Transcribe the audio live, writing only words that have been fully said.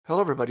Hello,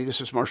 everybody. This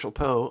is Marshall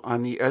Poe.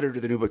 I'm the editor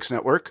of the New Books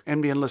Network.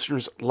 NBN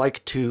listeners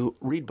like to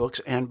read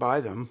books and buy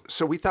them.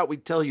 So we thought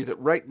we'd tell you that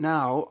right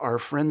now, our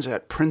friends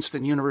at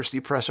Princeton University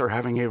Press are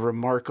having a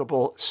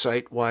remarkable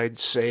site-wide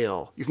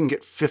sale. You can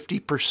get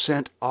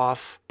 50%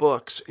 off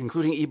books,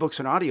 including ebooks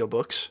and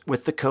audiobooks,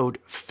 with the code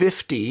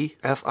 50,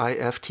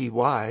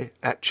 F-I-F-T-Y,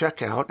 at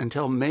checkout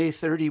until May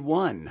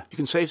 31. You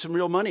can save some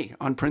real money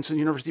on Princeton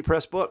University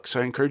Press books.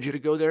 I encourage you to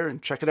go there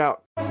and check it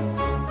out.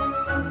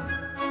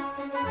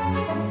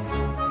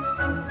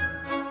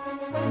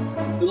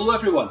 Hello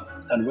everyone,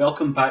 and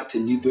welcome back to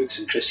New Books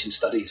in Christian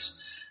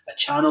Studies, a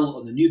channel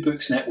on the New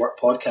Books Network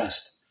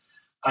podcast.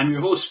 I'm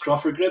your host,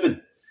 Crawford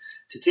Gribben.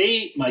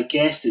 Today, my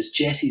guest is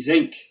Jesse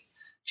Zink.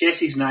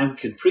 Jesse's an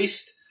Anglican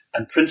priest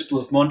and principal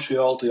of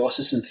Montreal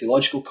Diocesan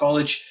Theological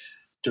College,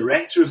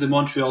 director of the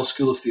Montreal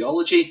School of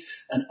Theology,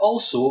 and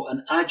also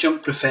an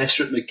adjunct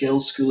professor at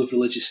McGill School of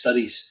Religious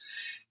Studies.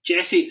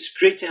 Jesse, it's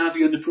great to have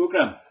you on the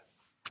programme.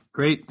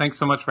 Great. Thanks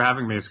so much for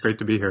having me. It's great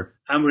to be here.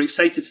 And we're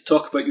excited to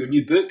talk about your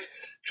new book,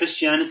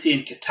 Christianity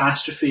and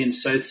Catastrophe in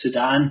South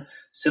Sudan,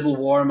 Civil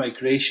War,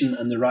 Migration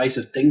and the Rise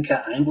of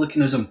Dinka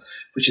Anglicanism,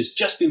 which has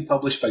just been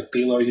published by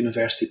Baylor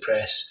University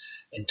Press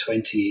in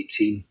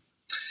 2018.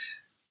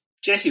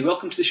 Jesse,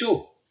 welcome to the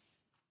show.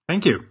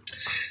 Thank you.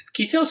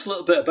 Can you tell us a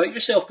little bit about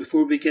yourself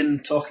before we begin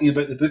talking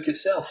about the book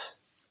itself?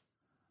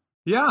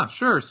 Yeah,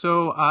 sure.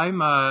 So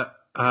I'm a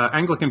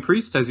Anglican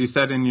priest, as you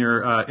said in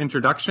your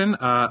introduction,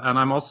 and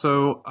I'm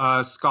also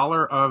a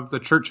scholar of the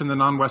church in the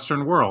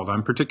non-Western world.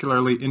 I'm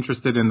particularly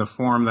interested in the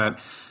form that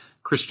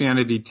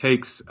Christianity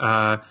takes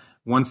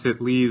once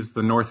it leaves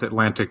the North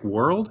Atlantic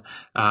world.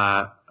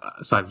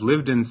 So I've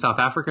lived in South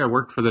Africa,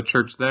 worked for the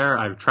church there.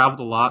 I've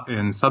traveled a lot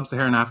in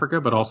sub-Saharan Africa,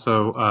 but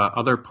also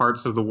other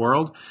parts of the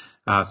world.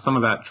 Some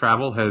of that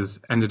travel has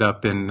ended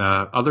up in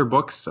other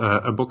books.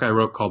 A book I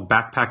wrote called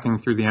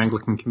Backpacking Through the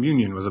Anglican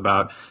Communion was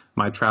about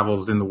my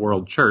travels in the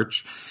world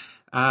church.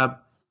 But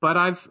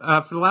I've,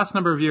 for the last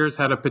number of years,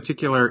 had a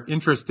particular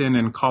interest in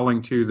and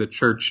calling to the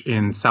church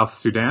in South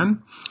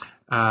Sudan.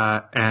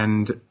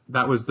 And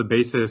that was the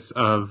basis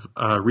of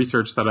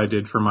research that I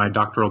did for my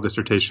doctoral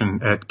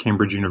dissertation at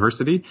Cambridge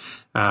University,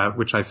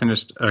 which I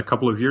finished a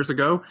couple of years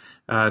ago.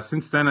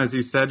 Since then, as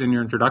you said in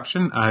your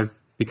introduction, I've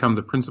become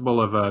the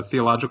principal of a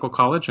theological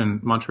college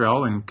in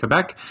Montreal and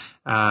Quebec,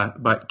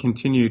 but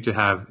continue to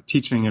have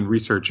teaching and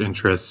research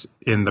interests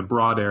in the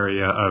broad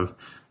area of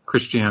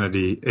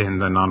Christianity in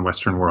the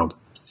non-Western world.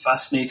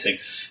 Fascinating.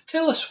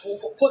 Tell us,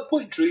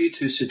 what drew you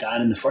to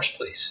Sudan in the first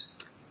place?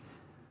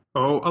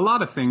 Oh, a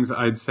lot of things,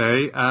 I'd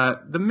say.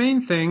 The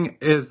main thing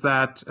is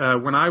that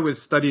when I was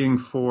studying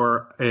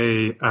to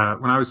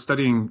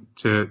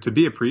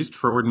be a priest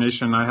for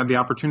ordination, I had the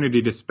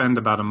opportunity to spend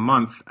about a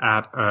month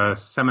at a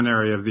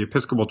seminary of the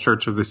Episcopal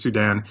Church of the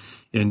Sudan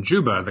in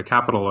Juba, the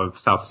capital of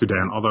South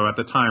Sudan, although at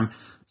the time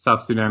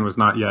South Sudan was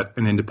not yet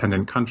an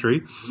independent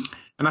country.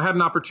 And I had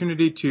an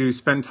opportunity to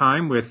spend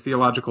time with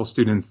theological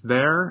students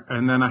there,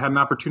 and then I had an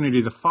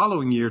opportunity the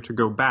following year to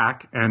go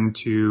back and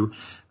to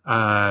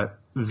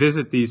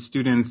visit these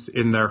students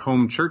in their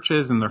home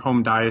churches and their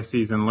home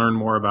dioceses and learn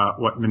more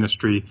about what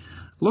ministry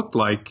looked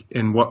like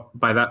in what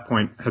by that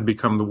point had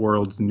become the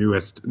world's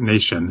newest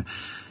nation.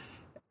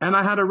 And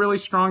I had a really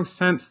strong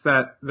sense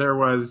that there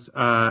was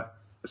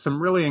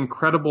some really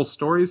incredible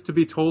stories to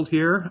be told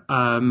here,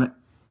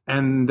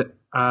 and that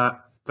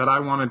I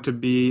wanted to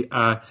be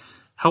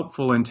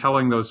helpful in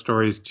telling those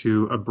stories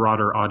to a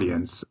broader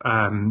audience.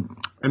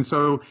 And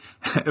so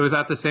it was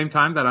at the same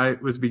time that I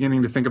was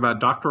beginning to think about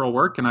doctoral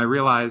work, and I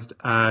realized,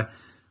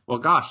 well,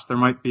 gosh, there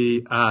might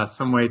be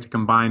some way to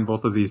combine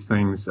both of these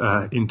things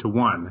into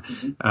one.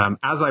 Mm-hmm.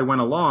 As I went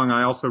along,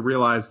 I also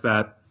realized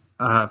that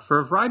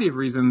for a variety of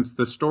reasons,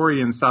 the story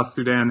in South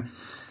Sudan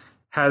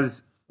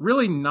has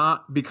really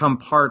not become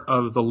part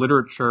of the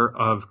literature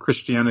of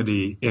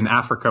Christianity in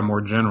Africa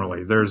more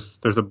generally. There's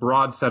a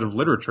broad set of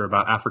literature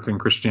about African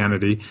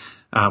Christianity,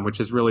 which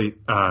is really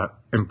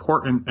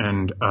important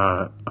and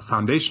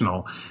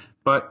foundational.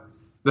 But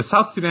the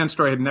South Sudan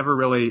story had never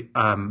really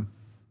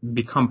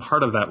become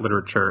part of that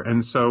literature.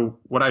 And so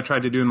what I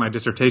tried to do in my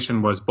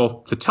dissertation was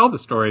both to tell the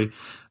story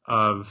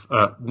of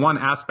one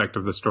aspect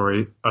of the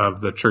story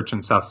of the church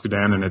in South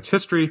Sudan and its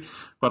history,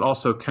 but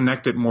also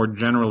connect it more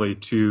generally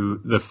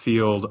to the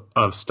field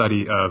of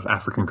study of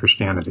African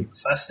Christianity.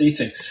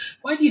 Fascinating.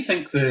 Why do you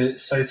think the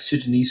South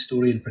Sudanese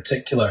story in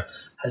particular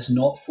has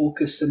not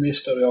focused in the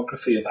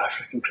historiography of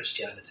African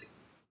Christianity?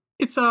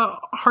 It's a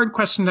hard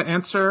question to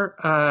answer.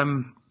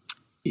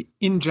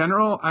 In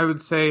general, I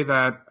would say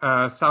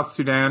that South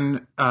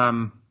Sudan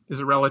is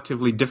a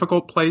relatively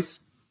difficult place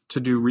to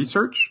do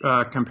research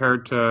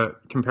compared to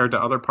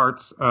other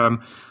parts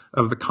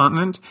of the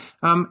continent.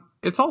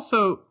 It's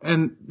also,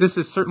 and this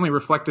is certainly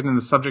reflected in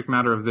the subject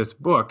matter of this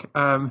book,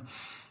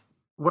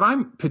 what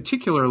I'm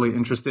particularly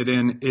interested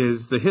in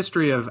is the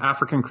history of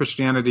African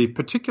Christianity,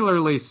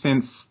 particularly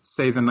since,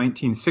 say, the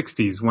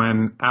 1960s,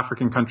 when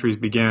African countries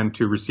began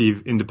to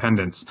receive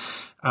independence.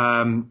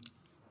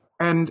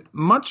 And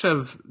much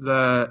of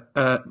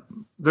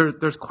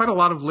there's quite a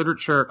lot of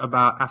literature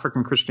about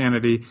African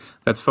Christianity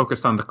that's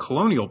focused on the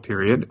colonial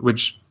period,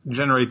 which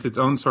generates its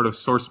own sort of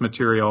source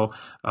material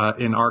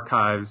in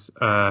archives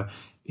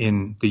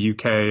in the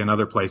UK and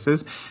other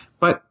places.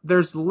 But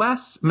there's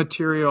less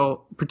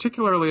material,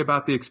 particularly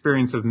about the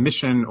experience of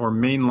mission or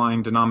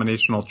mainline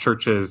denominational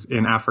churches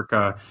in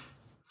Africa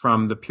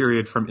from the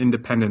period from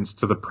independence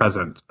to the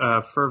present.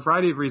 For a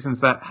variety of reasons,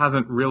 that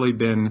hasn't really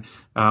been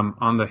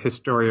on the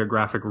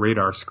historiographic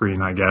radar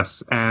screen, I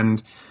guess.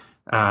 And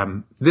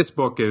this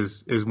book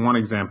is one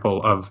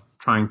example of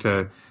trying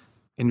to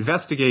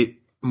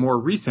investigate more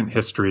recent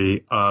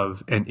history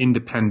of an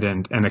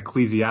independent and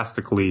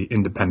ecclesiastically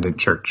independent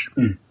church.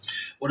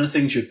 One of the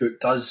things your book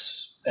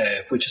does,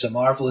 which is a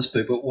marvellous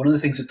book, but one of the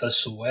things it does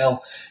so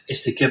well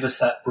is to give us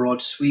that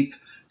broad sweep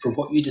from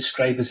what you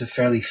describe as a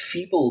fairly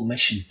feeble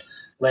mission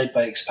led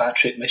by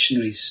expatriate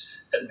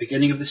missionaries at the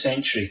beginning of the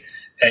century,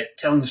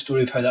 telling the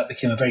story of how that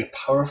became a very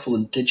powerful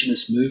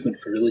indigenous movement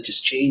for religious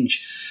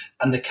change.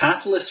 And the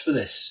catalyst for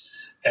this,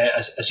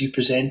 as you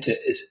present it,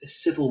 is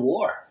civil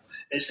war.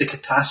 It's the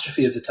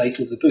catastrophe of the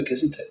title of the book,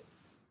 isn't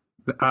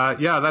it?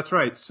 Yeah, that's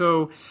right.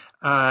 So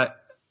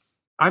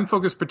I'm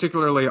focused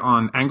particularly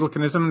on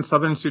Anglicanism in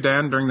southern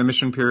Sudan during the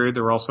mission period.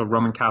 There were also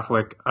Roman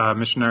Catholic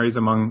missionaries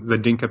among the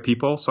Dinka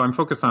people. So I'm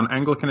focused on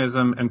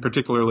Anglicanism and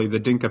particularly the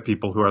Dinka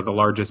people, who are the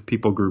largest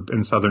people group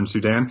in southern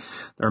Sudan.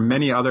 There are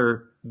many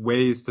other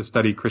ways to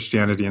study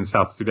Christianity in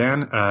South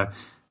Sudan,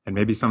 and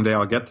maybe someday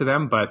I'll get to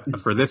them.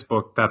 But for this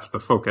book, that's the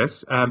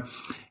focus. And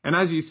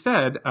as you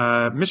said,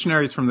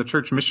 missionaries from the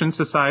Church Mission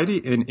Society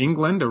in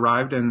England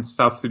arrived in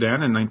South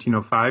Sudan in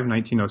 1905,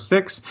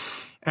 1906.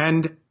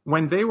 And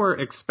when they were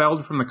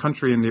expelled from the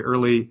country in the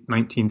early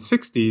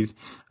 1960s,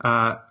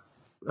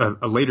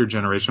 a later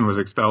generation was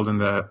expelled in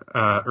the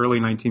early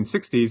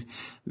 1960s,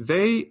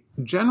 they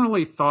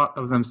generally thought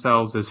of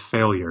themselves as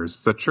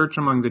failures. The church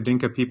among the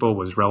Dinka people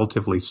was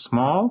relatively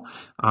small.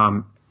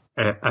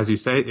 As you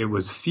say, it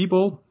was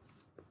feeble.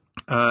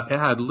 It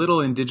had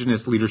little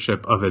indigenous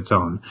leadership of its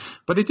own,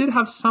 but it did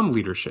have some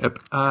leadership.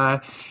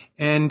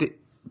 And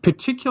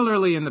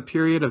particularly in the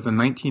period of the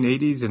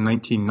 1980s and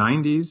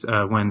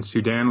 1990s, when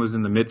Sudan was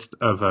in the midst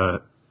of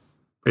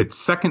its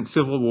second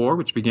civil war,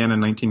 which began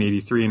in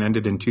 1983 and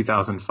ended in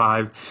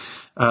 2005,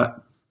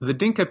 the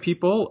Dinka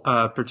people,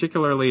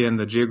 particularly in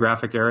the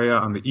geographic area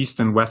on the east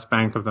and west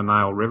bank of the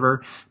Nile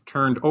River,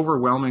 turned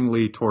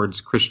overwhelmingly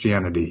towards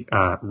Christianity,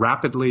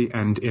 rapidly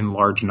and in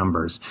large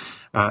numbers.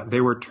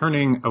 They were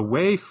turning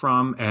away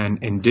from an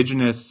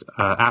indigenous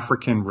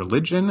African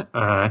religion,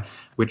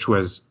 which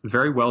was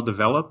very well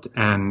developed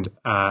and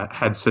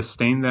had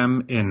sustained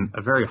them in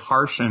a very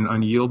harsh and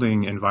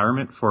unyielding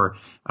environment for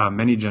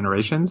many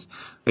generations.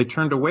 They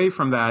turned away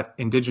from that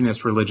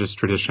indigenous religious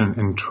tradition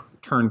and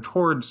turned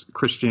towards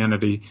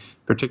Christianity,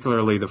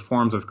 particularly the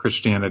forms of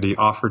Christianity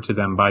offered to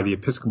them by the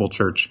Episcopal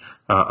Church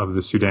of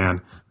the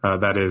Sudan,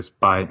 that is,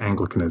 by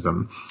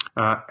Anglicanism.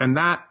 And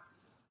that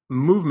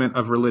movement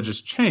of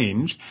religious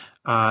change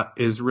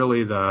is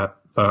really the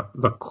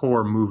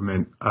core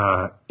movement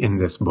in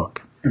this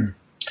book.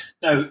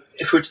 Now,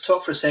 if we're to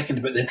talk for a second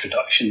about the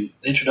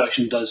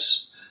introduction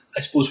does, I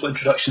suppose, what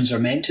introductions are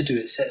meant to do.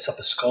 It sets up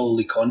a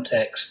scholarly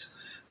context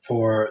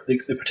for the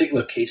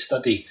particular case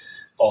study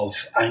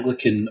of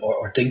Anglican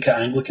or Dinka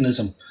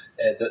Anglicanism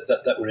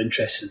that we're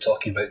interested in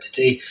talking about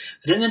today.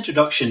 And in the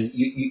introduction,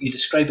 you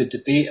describe a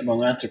debate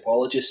among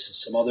anthropologists and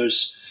some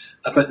others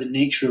about the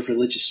nature of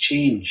religious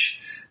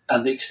change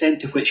and the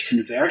extent to which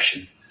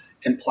conversion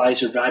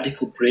implies a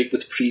radical break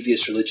with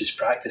previous religious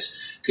practice.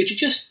 Could you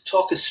just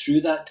talk us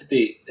through that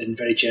debate in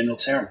very general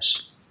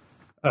terms?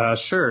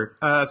 Sure.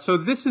 So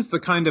this is the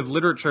kind of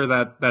literature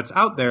that's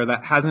out there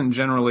that hasn't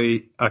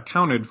generally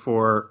accounted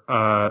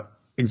for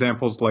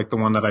examples like the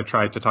one that I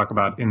tried to talk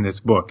about in this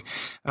book.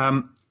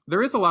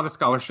 There is a lot of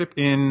scholarship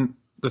in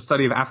the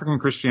study of African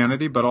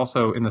Christianity, but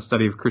also in the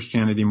study of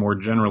Christianity more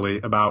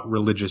generally about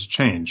religious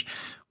change.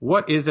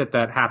 What is it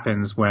that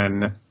happens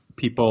when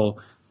people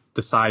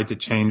decide to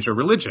change a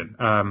religion?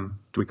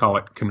 Do we call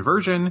it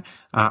conversion?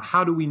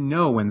 How do we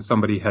know when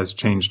somebody has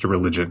changed a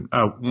religion?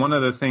 One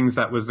of the things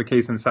that was the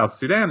case in South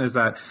Sudan is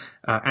that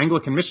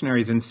Anglican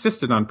missionaries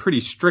insisted on pretty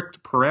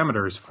strict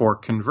parameters for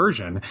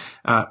conversion,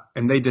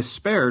 and they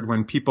despaired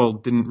when people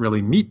didn't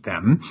really meet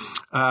them.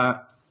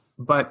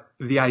 But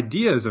the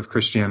ideas of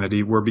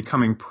Christianity were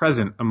becoming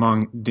present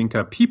among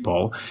Dinka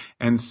people,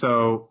 and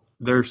so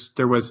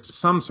there was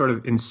some sort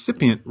of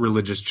incipient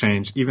religious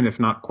change, even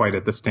if not quite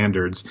at the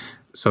standards,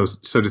 so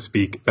to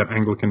speak, that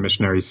Anglican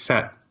missionaries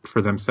set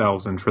for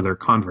themselves and for their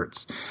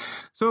converts.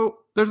 So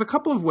there's a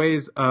couple of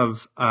ways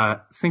of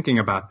thinking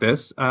about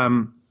this,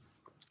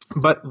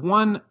 but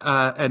one,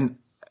 and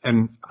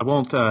I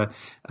won't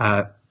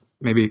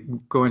maybe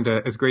go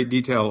into as great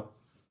detail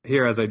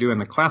here as I do in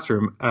the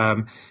classroom,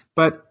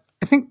 but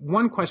I think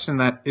one question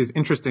that is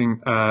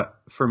interesting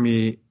for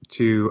me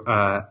to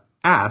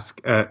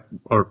ask,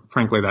 or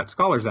frankly that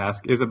scholars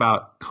ask, is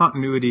about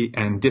continuity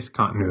and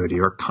discontinuity,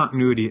 or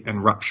continuity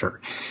and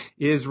rupture.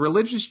 Is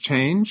religious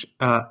change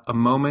a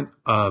moment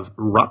of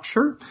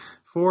rupture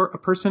for a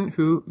person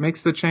who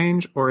makes the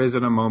change, or is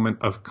it a moment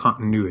of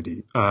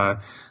continuity?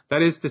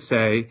 That is to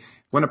say,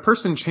 when a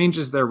person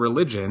changes their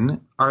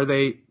religion, are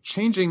they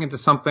changing into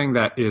something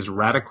that is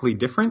radically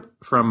different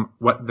from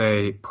what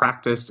they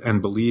practiced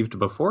and believed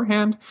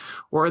beforehand?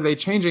 Or are they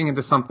changing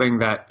into something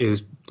that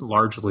is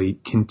largely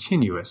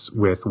continuous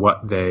with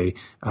what they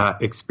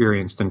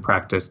experienced and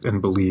practiced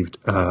and believed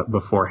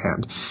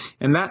beforehand?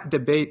 And that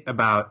debate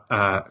about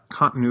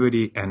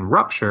continuity and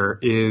rupture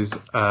is,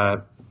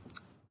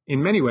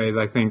 in many ways,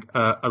 I think,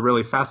 a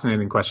really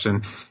fascinating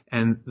question.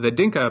 And the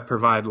Dinka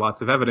provide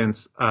lots of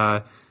evidence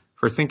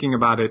for thinking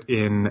about it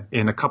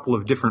in a couple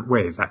of different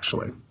ways,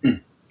 actually.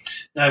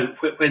 Now,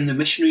 when the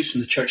missionaries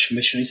from the Church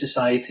Missionary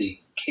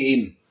Society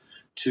came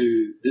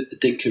to the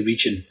Dinka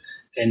region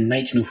in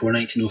 1904,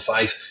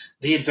 1905,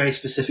 they had very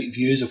specific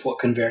views of what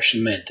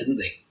conversion meant, didn't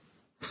they?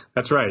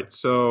 That's right.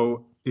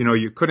 So,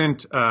 you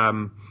couldn't,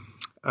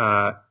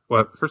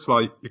 well, first of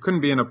all, you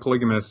couldn't be in a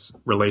polygamous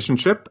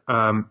relationship.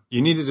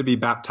 You needed to be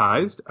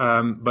baptized,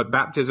 but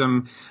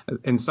baptism,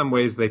 in some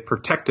ways, they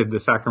protected the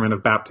sacrament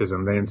of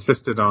baptism. They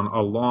insisted on a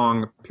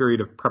long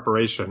period of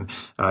preparation.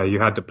 You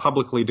had to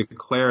publicly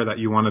declare that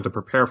you wanted to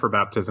prepare for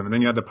baptism, and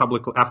then you had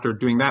to after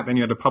doing that, then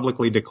you had to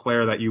publicly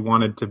declare that you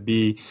wanted to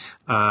be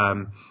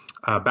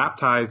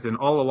baptized, and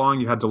all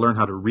along you had to learn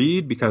how to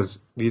read,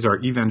 because these are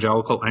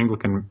evangelical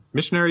Anglican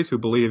missionaries who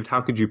believed,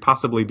 how could you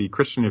possibly be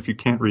Christian if you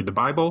can't read the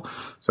Bible?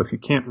 So if you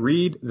can't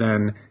read,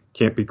 then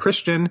can't be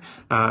Christian.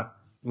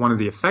 One of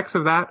the effects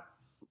of that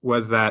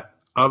was that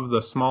of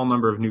the small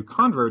number of new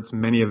converts,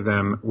 many of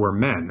them were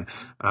men,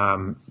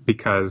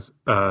 because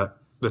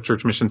the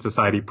Church Mission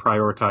Society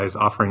prioritized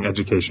offering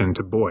education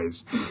to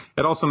boys.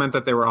 It also meant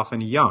that they were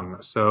often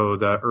young. So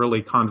the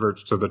early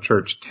converts to the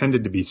church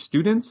tended to be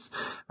students.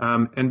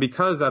 And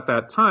because at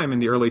that time, in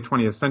the early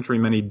 20th century,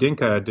 many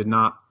Dinka did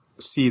not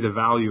see the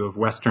value of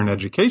Western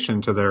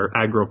education to their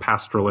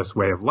agro-pastoralist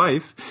way of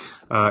life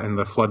in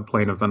the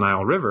floodplain of the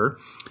Nile River,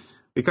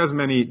 because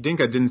many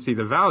Dinka didn't see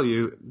the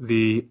value,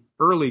 the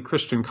early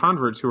Christian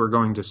converts who were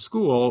going to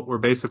school were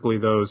basically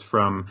those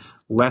from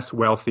less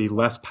wealthy,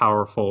 less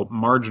powerful,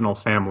 marginal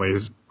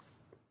families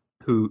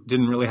who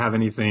didn't really have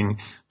anything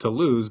to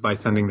lose by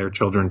sending their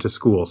children to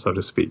school, so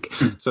to speak.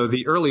 So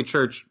the early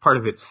church, part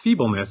of its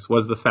feebleness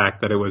was the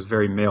fact that it was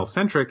very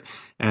male-centric,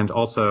 and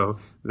also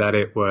that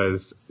it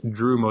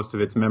drew most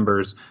of its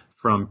members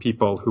from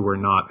people who were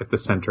not at the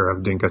center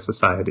of Dinka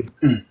society.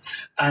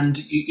 And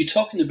you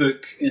talk in the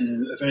book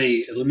in a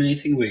very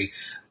illuminating way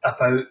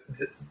about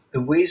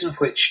the ways in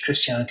which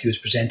Christianity was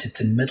presented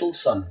to middle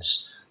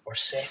sons or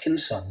second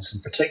sons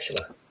in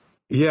particular.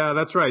 Yeah,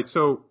 that's right.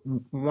 So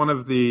one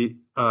of the,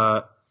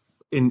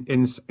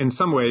 in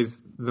some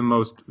ways, the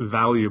most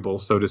valuable,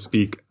 so to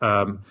speak,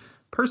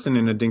 person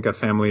in a Dinka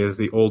family is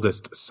the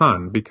oldest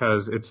son,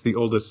 because it's the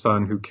oldest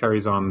son who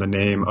carries on the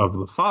name of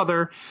the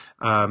father.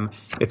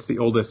 It's the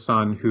oldest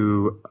son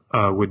who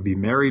would be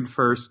married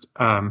first.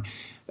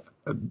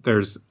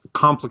 There's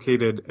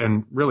complicated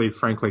and really,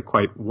 frankly,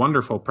 quite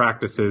wonderful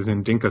practices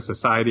in Dinka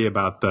society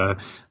about the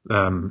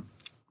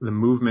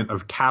movement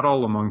of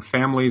cattle among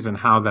families and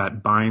how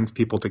that binds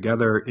people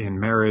together in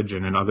marriage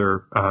and in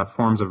other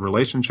forms of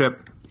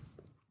relationship.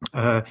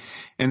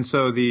 And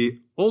so the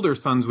older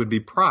sons would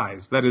be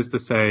prized. That is to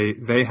say,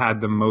 they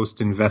had the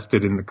most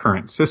invested in the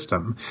current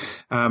system.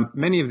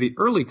 Many of the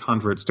early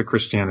converts to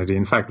Christianity,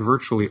 in fact,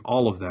 virtually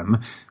all of them,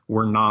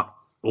 were not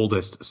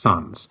oldest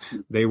sons.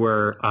 They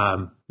were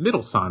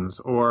middle sons,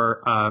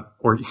 or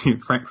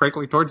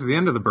frankly, towards the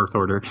end of the birth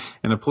order.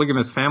 In a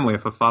polygamous family,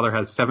 if a father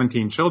has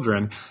 17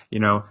 children,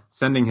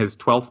 sending his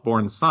 12th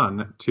born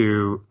son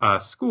to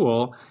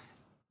school,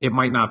 it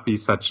might not be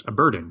such a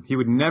burden. He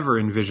would never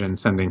envision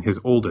sending his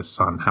oldest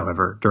son,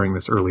 however, during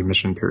this early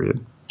mission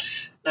period.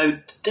 Now,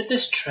 did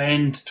this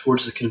trend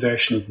towards the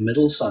conversion of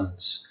middle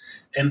sons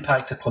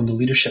impact upon the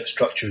leadership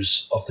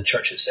structures of the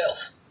church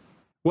itself?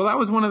 Well, that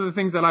was one of the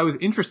things that I was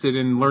interested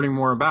in learning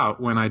more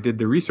about when I did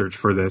the research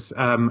for this.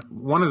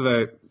 One of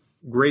the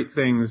great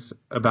things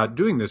about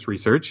doing this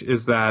research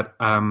is that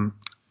I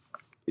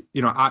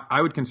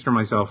would consider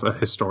myself a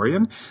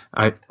historian.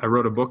 I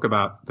wrote a book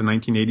about the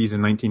 1980s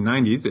and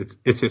 1990s.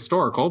 It's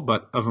historical,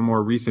 but of a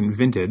more recent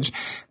vintage.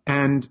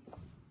 And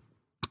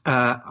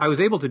I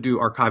was able to do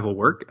archival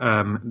work.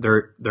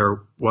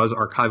 There was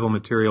archival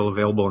material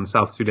available in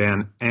South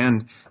Sudan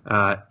and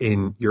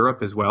in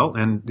Europe as well,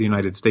 and the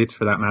United States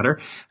for that matter.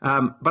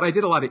 But I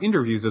did a lot of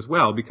interviews as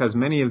well, because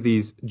many of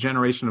these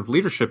generation of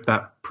leadership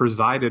that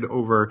presided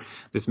over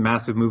this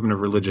massive movement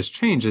of religious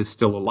change is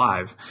still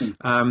alive.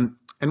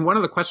 And one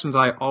of the questions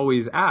I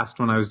always asked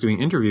when I was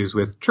doing interviews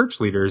with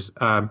church leaders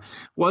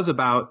was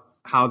about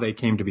how they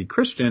came to be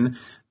Christian,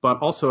 but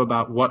also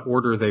about what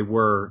order they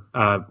were,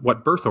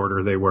 what birth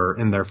order they were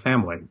in their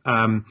family.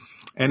 And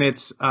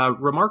it's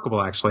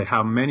remarkable, actually,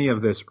 how many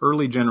of this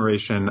early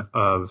generation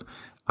of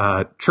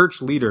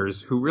church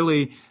leaders who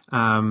really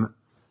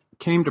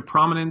came to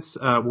prominence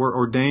were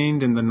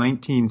ordained in the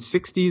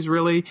 1960s,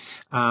 really,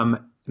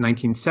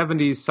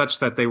 1970s, such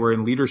that they were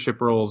in leadership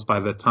roles by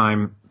the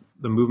time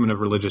the movement of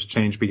religious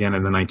change began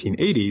in the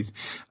 1980s.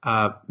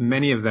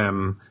 Many of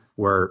them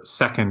were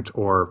second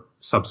or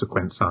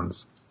subsequent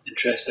sons.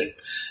 Interesting.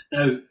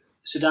 Now,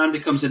 Sudan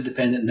becomes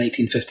independent in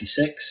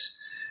 1956.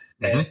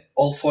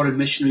 All foreign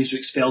missionaries were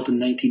expelled in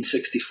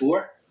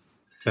 1964.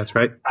 That's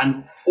right.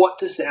 And what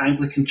does the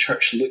Anglican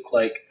Church look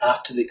like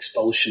after the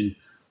expulsion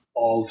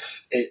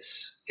of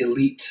its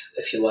elite,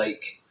 if you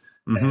like,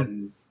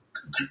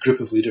 group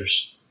of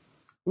leaders?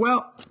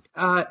 Well,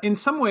 in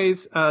some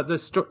ways,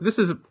 this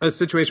is a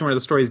situation where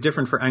the story is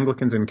different for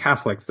Anglicans and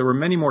Catholics. There were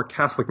many more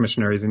Catholic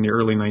missionaries in the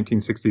early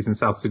 1960s in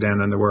South Sudan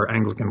than there were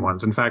Anglican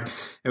ones. In fact,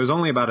 it was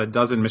only about a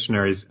dozen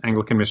missionaries,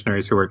 Anglican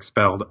missionaries, who were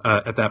expelled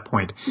at that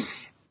point.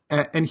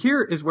 And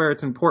here is where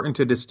it's important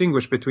to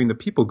distinguish between the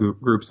people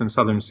groups in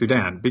southern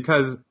Sudan,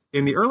 because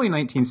in the early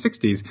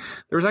 1960s,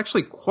 there was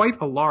actually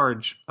quite a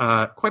large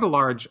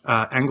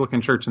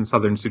Anglican church in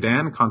southern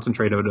Sudan,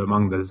 concentrated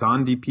among the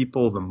Zandi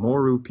people, the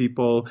Moru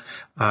people,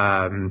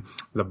 the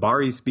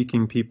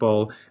Bari-speaking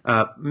people,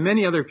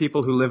 many other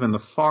people who live in the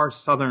far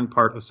southern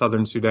part of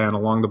southern Sudan,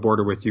 along the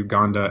border with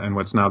Uganda and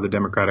what's now the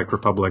Democratic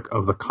Republic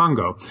of the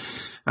Congo.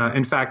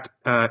 In fact,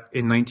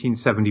 in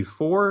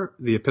 1974,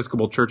 the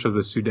Episcopal Church of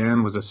the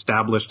Sudan was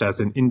established as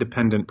an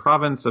independent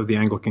province of the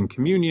Anglican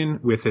Communion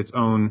with its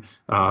own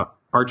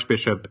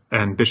archbishop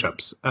and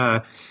bishops.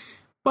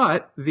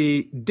 But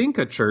the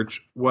Dinka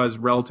Church was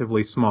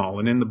relatively small.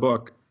 And in the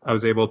book, I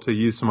was able to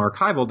use some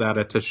archival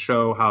data to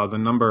show how the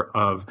number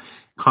of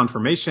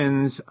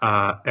confirmations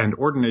and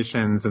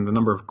ordinations and the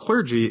number of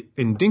clergy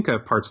in Dinka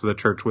parts of the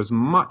church was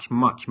much,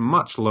 much,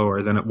 much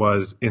lower than it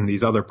was in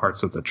these other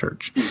parts of the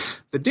church.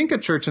 The Dinka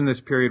church in this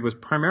period was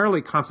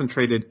primarily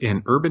concentrated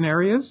in urban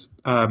areas,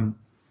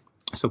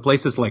 so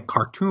places like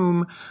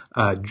Khartoum,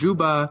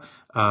 Juba,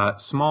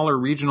 smaller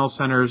regional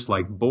centers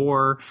like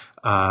Bor,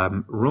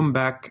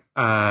 Rumbek.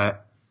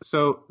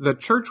 So the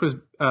church was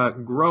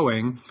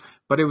growing,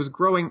 but it was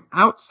growing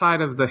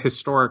outside of the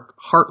historic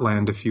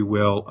heartland, if you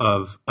will,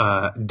 of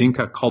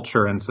Dinka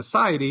culture and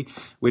society,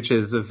 which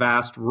is the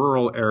vast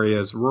rural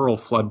areas, rural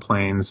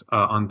floodplains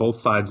on both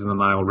sides of the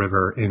Nile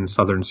River in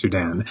southern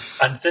Sudan.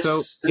 And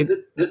this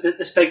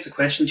begs the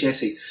question,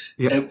 Jesse.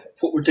 Yeah.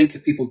 What were Dinka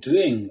people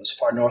doing as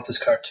far north as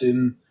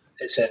Khartoum,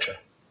 etc.?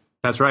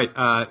 That's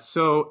right.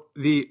 So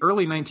the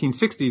early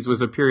 1960s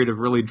was a period of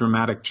really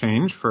dramatic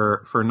change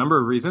for a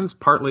number of reasons,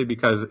 partly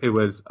because it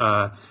was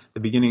the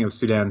beginning of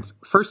Sudan's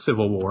first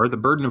civil war, the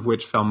burden of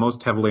which fell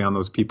most heavily on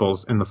those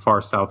peoples in the far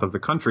south of the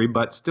country,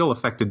 but still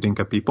affected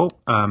Dinka people.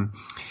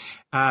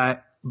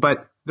 But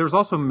there was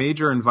also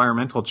major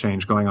environmental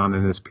change going on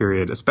in this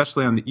period,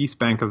 especially on the east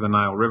bank of the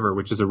Nile River,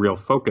 which is a real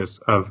focus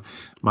of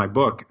my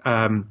book.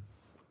 On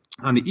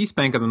the east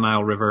bank of the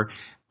Nile River,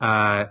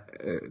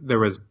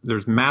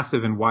 there's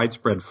massive and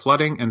widespread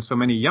flooding, and so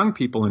many young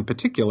people in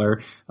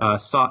particular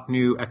sought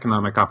new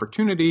economic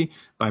opportunity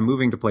by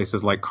moving to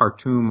places like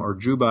Khartoum or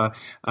Juba.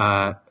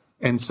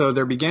 And so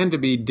there began to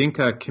be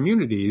Dinka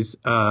communities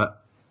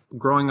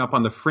growing up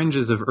on the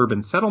fringes of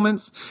urban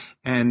settlements,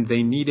 and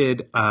they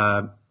needed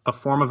a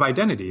form of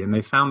identity, and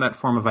they found that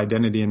form of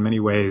identity in many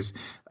ways.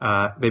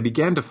 They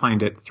began to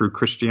find it through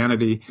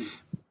Christianity.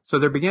 So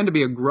there began to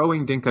be a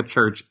growing Dinka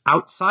church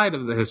outside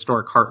of the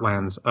historic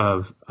heartlands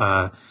of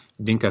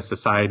Dinka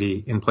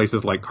society in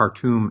places like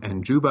Khartoum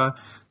and Juba.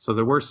 So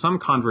there were some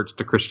converts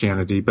to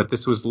Christianity, but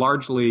this was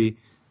largely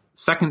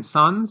second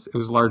sons, it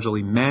was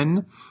largely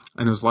men,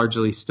 and it was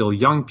largely still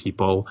young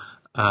people,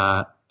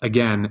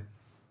 again,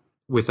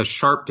 with a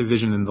sharp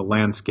division in the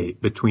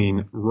landscape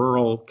between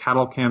rural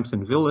cattle camps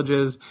and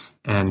villages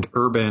and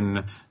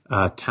urban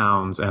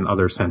towns and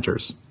other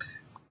centers.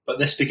 But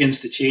this begins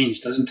to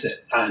change, doesn't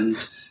it?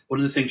 And one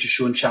of the things you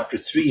show in Chapter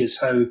 3 is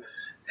how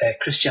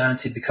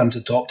Christianity becomes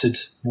adopted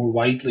more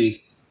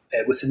widely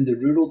within the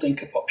rural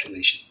Dinka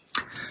population.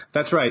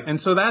 That's right. And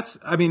so that's,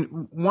 I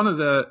mean, one of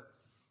the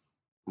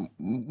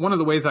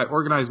ways I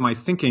organized my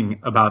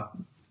thinking about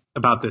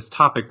this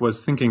topic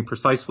was thinking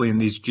precisely in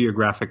these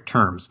geographic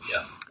terms.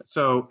 Yeah.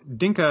 So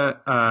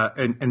Dinka,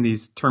 in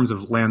these terms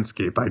of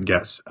landscape, I'd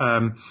guess.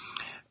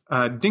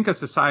 Dinka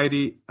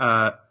society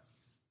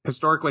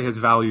historically has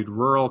valued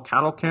rural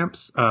cattle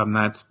camps.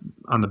 That's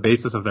on the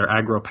basis of their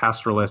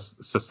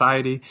agro-pastoralist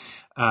society.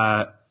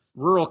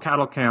 Rural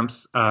cattle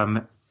camps,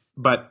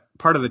 but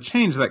part of the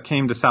change that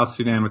came to South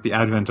Sudan with the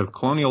advent of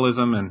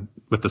colonialism and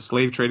with the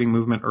slave trading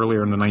movement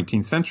earlier in the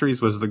 19th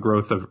centuries was the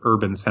growth of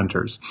urban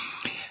centers.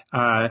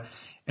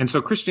 And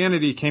so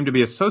Christianity came to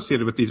be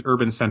associated with these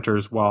urban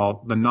centers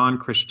while the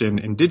non-Christian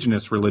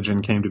indigenous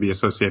religion came to be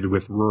associated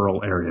with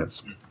rural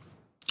areas.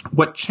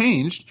 What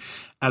changed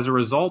as a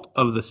result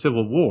of the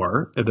Civil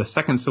War, the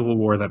Second Civil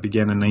War that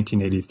began in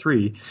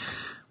 1983,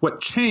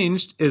 what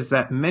changed is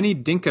that many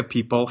Dinka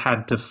people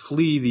had to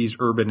flee these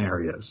urban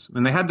areas.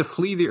 And they had to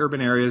flee the urban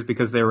areas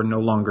because they were no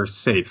longer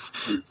safe.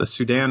 The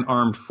Sudan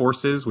Armed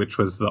Forces, which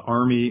was the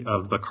army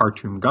of the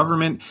Khartoum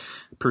government,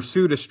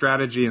 pursued a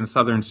strategy in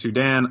southern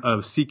Sudan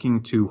of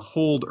seeking to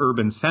hold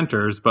urban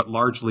centers, but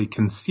largely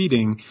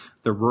conceding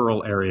the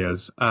rural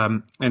areas.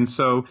 And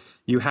so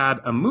you had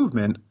a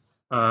movement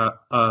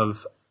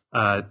of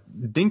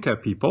Dinka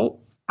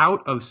people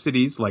out of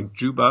cities like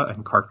Juba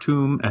and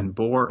Khartoum and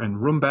Bor and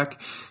Rumbek,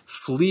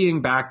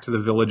 fleeing back to the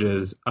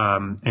villages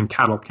and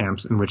cattle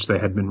camps in which they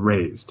had been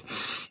raised.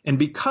 And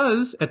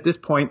because at this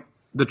point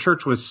the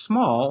church was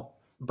small,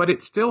 but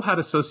it still had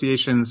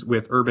associations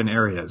with urban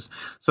areas.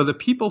 So the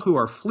people who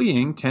are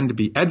fleeing tend to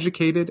be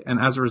educated, and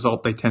as a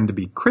result, they tend to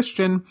be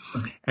Christian.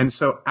 And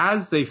so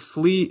as they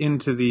flee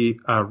into the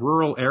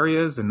rural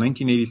areas in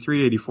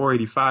 1983, 84,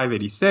 85,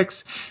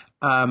 86,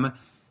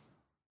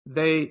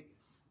 they,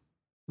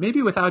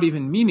 maybe without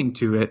even meaning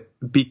to it,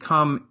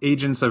 become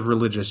agents of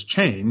religious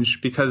change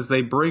because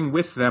they bring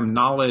with them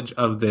knowledge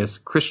of this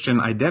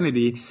Christian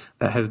identity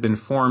that has been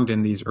formed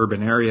in these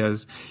urban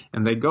areas.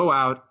 And they go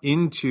out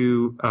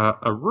into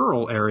a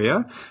rural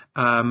area,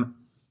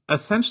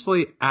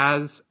 essentially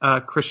as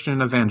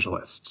Christian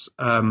evangelists,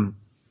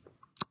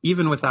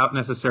 even without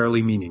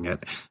necessarily meaning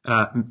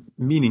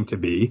to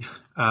be.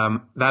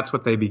 That's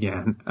what they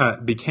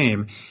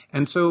became.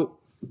 And so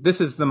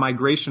this is the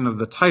migration of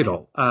the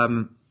title.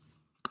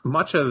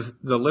 Much of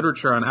the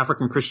literature on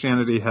African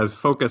Christianity has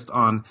focused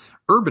on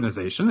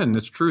urbanization, and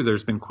it's true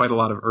there's been quite a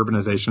lot of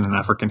urbanization in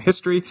African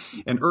history,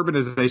 and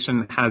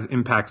urbanization has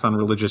impacts on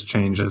religious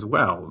change as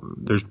well.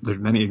 There's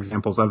many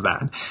examples of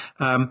that.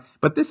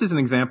 But this is an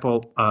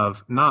example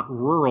of not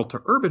rural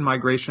to urban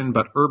migration,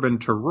 but urban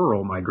to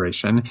rural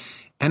migration,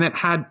 and it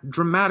had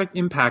dramatic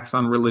impacts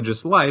on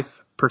religious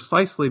life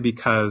precisely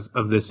because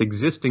of this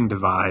existing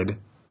divide,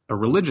 a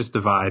religious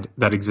divide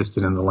that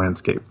existed in the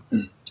landscape.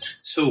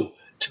 So,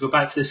 to go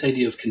back to this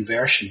idea of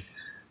conversion,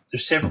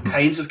 there's several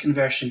kinds of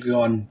conversion going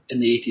on in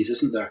the 80s,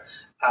 isn't there?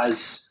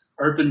 As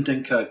urban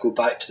Dinka go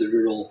back to the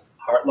rural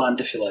heartland,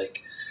 if you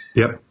like.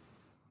 Yep.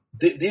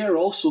 They are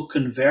also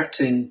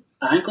converting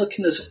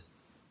Anglicanism.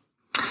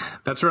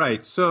 That's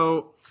right.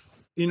 So,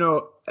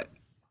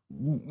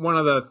 one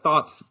of the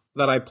thoughts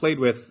that I played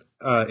with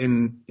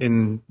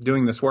in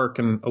doing this work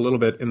and a little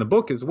bit in the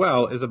book as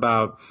well is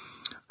about,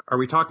 are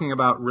we talking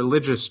about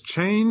religious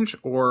change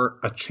or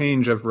a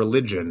change of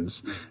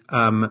religions?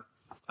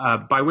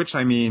 By which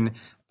I mean,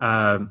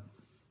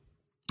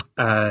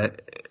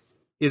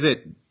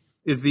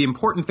 is the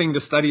important thing to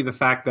study the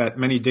fact that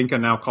many Dinka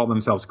now call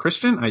themselves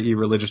Christian, i.e.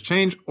 religious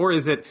change, or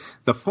is it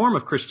the form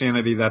of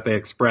Christianity that they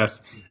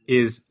express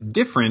is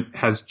different,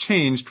 has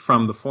changed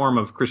from the form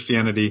of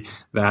Christianity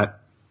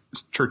that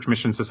Church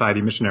Mission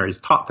Society missionaries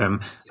taught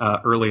them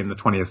early in the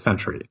 20th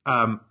century?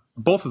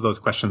 Both of those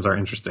questions are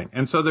interesting.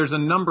 And so there's a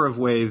number of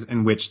ways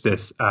in which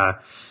this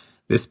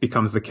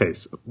becomes the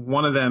case.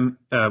 One of them,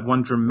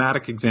 one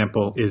dramatic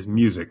example is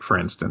music, for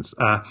instance.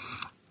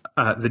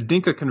 The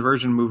Dinka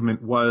conversion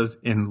movement was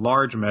in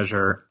large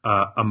measure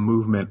a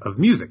movement of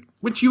music,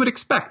 which you would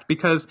expect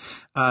because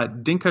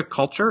Dinka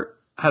culture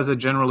has a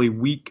generally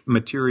weak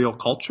material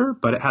culture,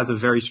 but it has a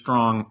very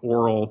strong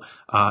oral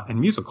and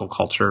musical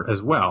culture as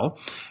well.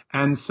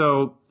 And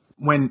so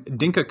when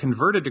Dinka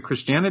converted to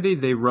Christianity,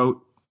 they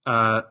wrote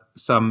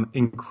some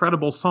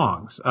incredible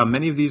songs.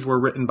 Many of these were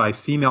written by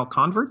female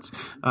converts,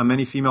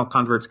 many female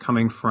converts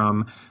coming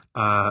from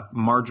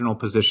marginal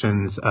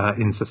positions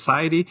in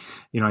society.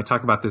 I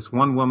talk about this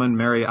one woman,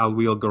 Mary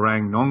Alwil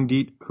Garang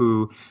Nongdit,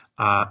 who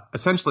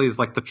essentially is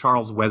like the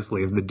Charles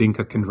Wesley of the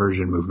Dinka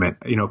conversion movement.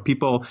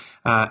 People,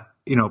 part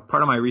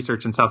of my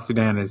research in South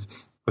Sudan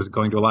was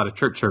going to a lot of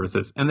church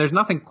services, and there's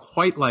nothing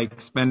quite like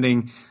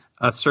spending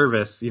a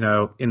service,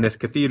 in this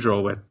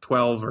cathedral with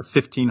 12 or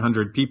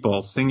 1,500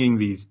 people singing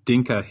these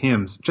Dinka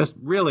hymns, just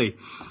really,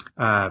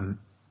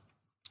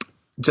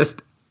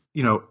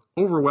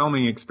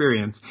 overwhelming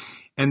experience.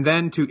 And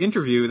then to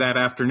interview that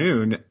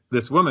afternoon,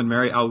 this woman,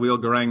 Mary Alwil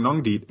Garang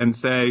Nongdit, and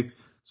say,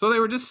 so they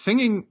were just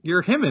singing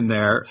your hymn in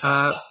there.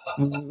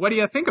 What do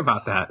you think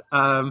about that?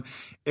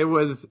 It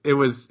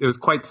was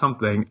quite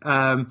something.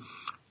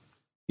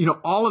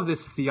 All of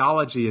this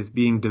theology is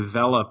being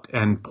developed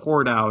and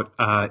poured out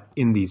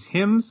in these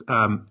hymns,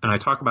 and I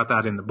talk about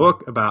that in the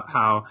book about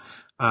how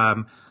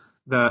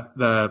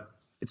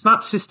it's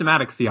not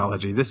systematic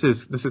theology. This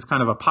is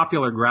kind of a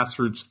popular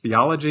grassroots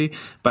theology,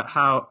 but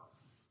how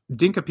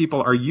Dinka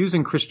people are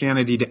using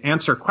Christianity to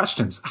answer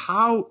questions.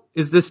 How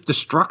is this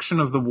destruction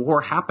of the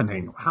war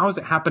happening? How is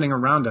it happening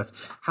around us?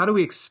 How do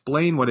we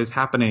explain what is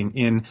happening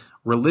in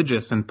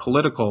religious and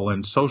political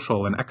and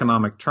social and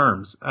economic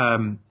terms?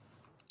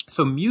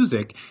 So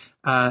music,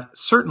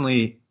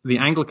 certainly the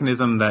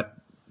Anglicanism that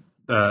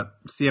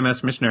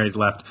CMS missionaries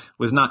left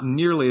was not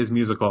nearly as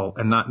musical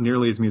and not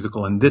nearly as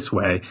musical in this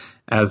way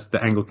as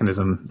the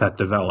Anglicanism that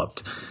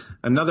developed.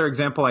 Another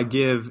example I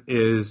give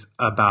is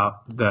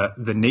about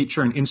the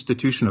nature and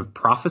institution of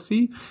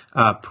prophecy.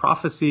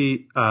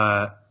 Prophecy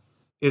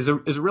is a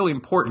really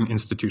important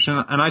institution.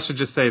 And I should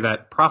just say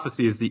that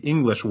prophecy is the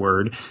English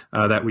word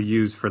that we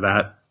use for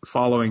that,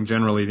 following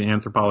generally the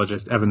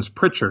anthropologist Evans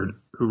Pritchard,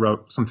 who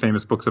wrote some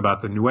famous books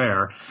about the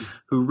Nuer,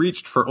 who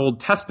reached for the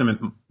Old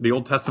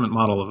Testament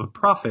model of a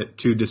prophet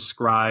to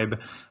describe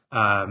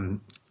the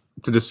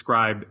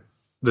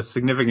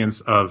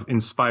significance of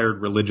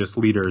inspired religious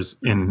leaders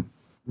in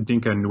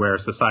Dinka and Nuer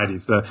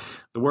societies. The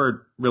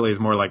word really is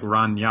more like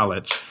Ran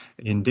Yalich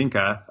in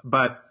Dinka,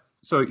 but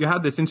so you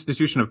had this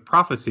institution of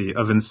prophecy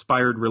of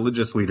inspired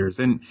religious leaders,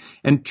 and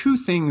two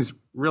things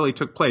really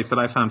took place that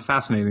I found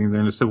fascinating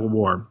during the Civil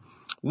War.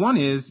 One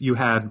is you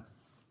had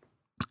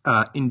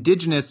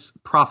indigenous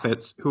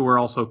prophets who were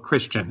also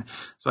Christian.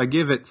 So I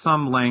give at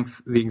some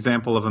length the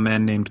example of a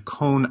man named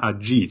Kon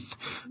Ajith.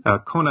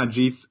 Kon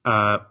Ajith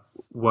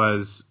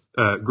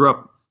grew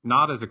up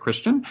not as a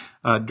Christian.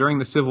 During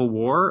the Civil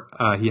War,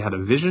 he had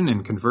a vision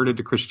and converted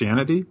to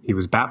Christianity. He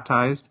was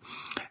baptized.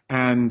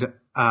 And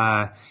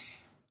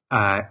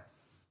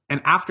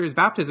after his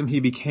baptism, he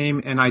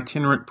became an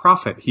itinerant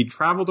prophet. He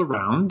traveled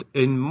around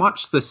in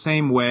much the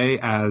same way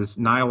as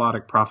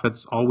Nihilotic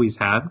prophets always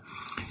had.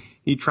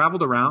 He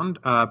traveled around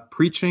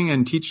preaching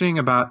and teaching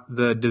about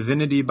the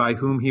divinity by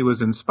whom he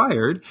was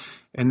inspired.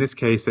 In this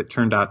case, it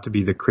turned out to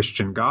be the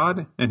Christian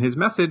God, and his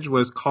message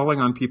was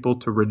calling on people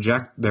to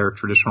reject their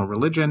traditional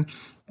religion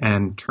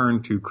and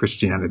turn to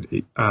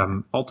Christianity.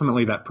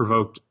 Ultimately, that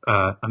provoked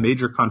a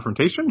major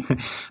confrontation,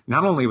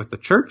 not only with the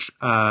church,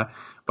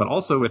 but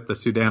also with the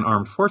Sudan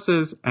Armed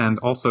Forces and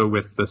also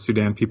with the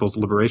Sudan People's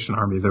Liberation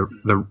Army,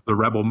 the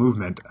rebel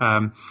movement.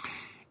 I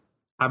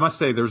must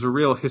say there's a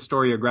real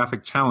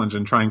historiographic challenge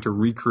in trying to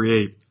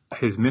recreate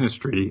his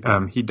ministry.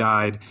 He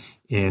died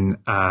in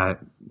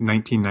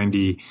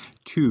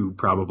 1992,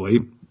 probably.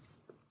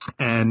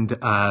 And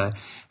I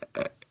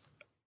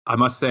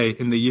must say,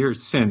 in the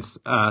years since,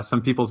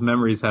 some people's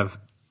memories have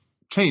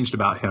changed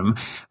about him.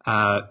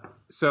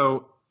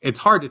 So it's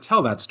hard to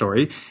tell that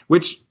story,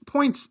 which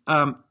points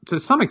to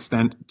some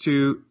extent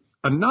to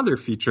another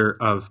feature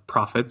of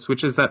prophets,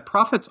 which is that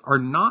prophets are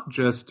not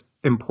just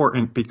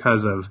important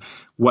because of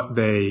what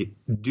they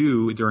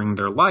do during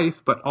their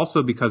life, but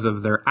also because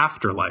of their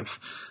afterlife.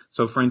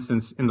 So, for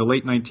instance, in the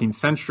late 19th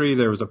century,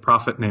 there was a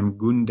prophet named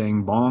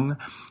Gundeng Bong,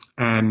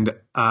 and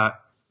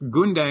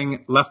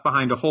Gundeng left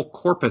behind a whole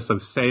corpus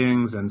of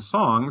sayings and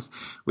songs,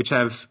 which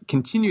have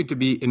continued to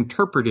be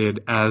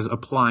interpreted as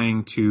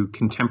applying to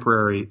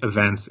contemporary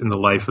events in the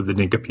life of the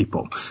Dinka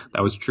people.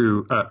 That was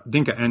true,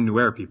 Dinka and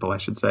Nuer people, I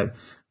should say.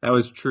 That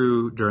was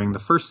true during the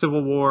First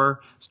Civil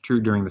War. It's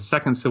true during the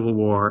Second Civil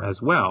War as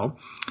well.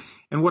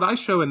 And what I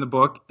show in the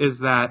book is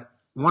that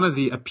one of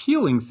the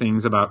appealing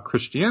things about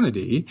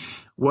Christianity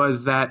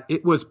was that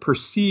it was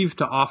perceived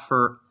to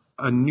offer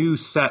a new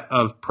set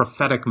of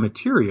prophetic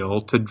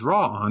material to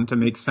draw on to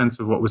make sense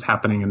of what was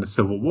happening in the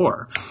Civil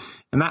War.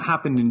 And that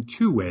happened in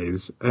two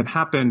ways. It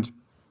happened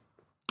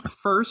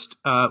first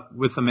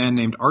with a man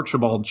named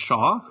Archibald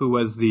Shaw, who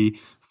was the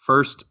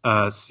first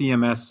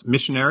CMS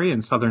missionary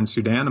in southern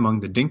Sudan among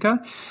the Dinka.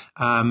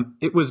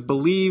 It was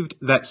believed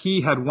that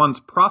he had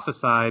once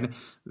prophesied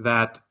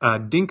that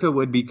Dinka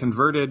would be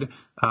converted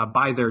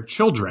by their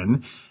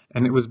children.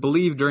 And it was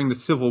believed during the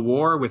Civil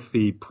War, with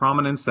the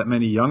prominence that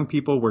many young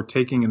people were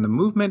taking in the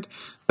movement,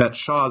 that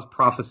Shaw's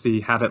prophecy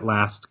had at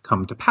last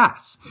come to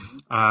pass.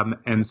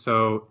 And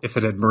so if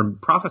it had been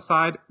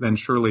prophesied, then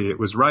surely it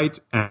was right,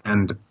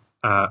 and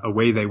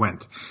away they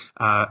went.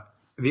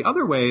 The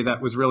other way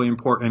that was really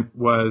important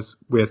was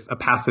with a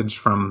passage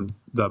from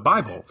the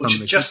Bible, from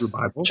the Hebrew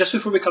Bible. Just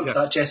before we come to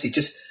that, Jesse,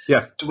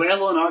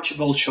 dwell on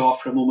Archibald Shaw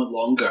for a moment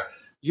longer.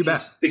 You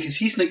bet. Because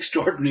he's an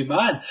extraordinary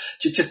man.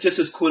 Just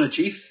as Kon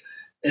Ajith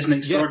is an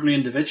extraordinary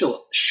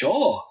individual,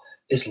 Shaw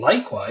is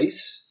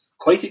likewise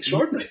quite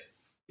extraordinary.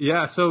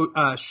 Yeah, so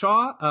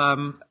Shaw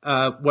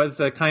was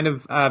a kind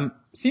of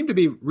seemed to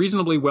be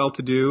reasonably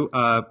well-to-do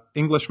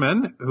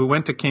Englishman who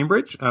went to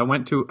Cambridge,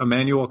 went to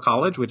Emmanuel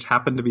College, which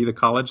happened to be the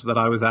college that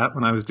I was at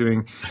when I was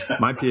doing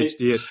my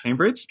PhD at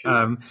Cambridge.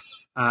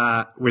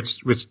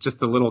 Which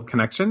just a little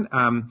connection.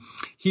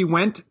 He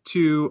went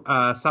to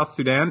South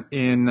Sudan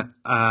in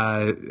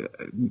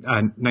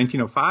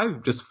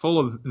 1905, just full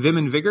of vim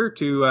and vigor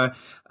to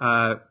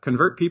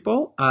convert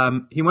people.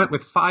 He went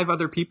with 5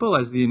 other people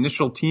as the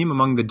initial team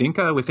among the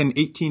Dinka. Within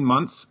 18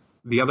 months,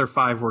 the other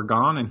 5 were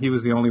gone, and he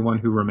was the only one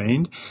who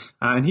remained.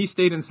 And he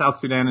stayed in South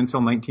Sudan until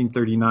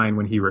 1939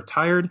 when he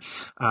retired.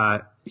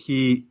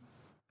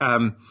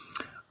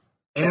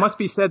 It must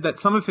be said that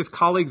some of his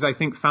colleagues, I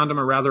think, found him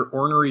a rather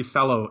ornery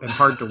fellow and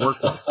hard to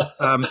work with.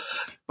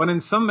 But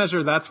in some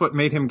measure, that's what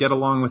made him get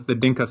along with the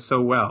Dinka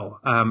so well.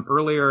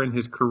 Earlier in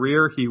his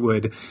career, he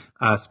would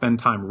spend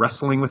time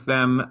wrestling with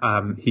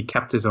them. He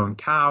kept his own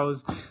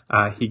cows.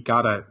 He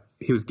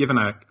was given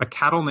a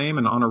cattle name,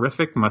 an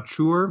honorific,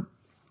 Mature,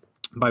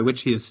 by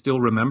which he is still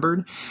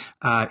remembered.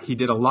 He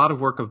did a lot of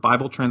work of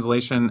Bible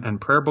translation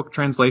and prayer book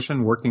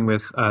translation, working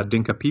with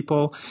Dinka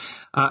people.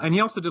 And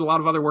he also did a lot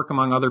of other work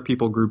among other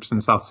people groups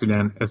in South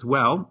Sudan as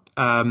well.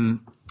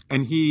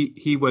 And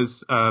he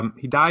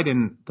died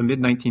in the mid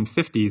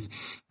 1950s,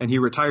 and he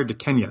retired to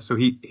Kenya. So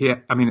he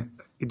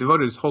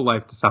devoted his whole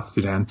life to South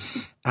Sudan,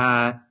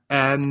 a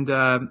kind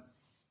of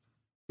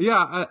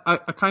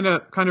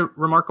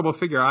remarkable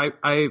figure. I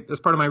as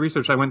part of my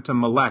research, I went to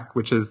Malek,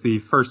 which is the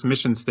first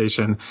mission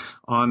station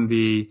on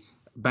the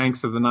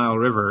banks of the Nile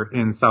River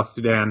in South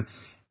Sudan.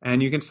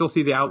 And you can still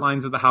see the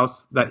outlines of the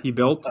house that he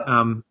built,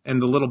 and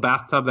the little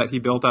bathtub that he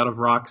built out of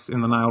rocks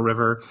in the Nile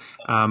River,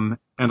 and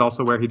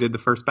also where he did the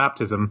first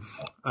baptism.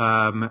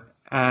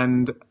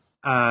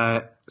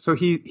 So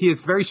he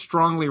is very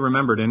strongly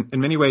remembered. In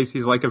many ways,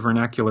 he's like a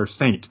vernacular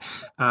saint.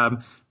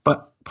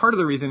 But part of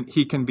the reason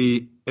he can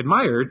be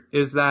admired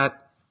is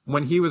that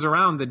when he was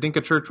around, the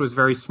Dinka church was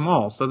very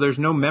small. So there's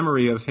no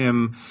memory of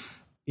him,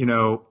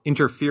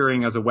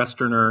 interfering as a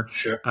Westerner.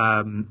 Sure.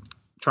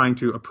 Trying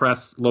to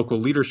oppress local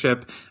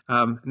leadership.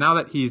 Now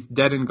that he's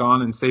dead and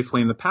gone and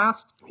safely in the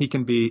past, he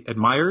can be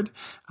admired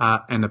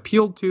and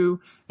appealed to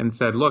and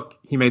said, look,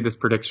 he made this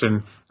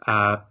prediction,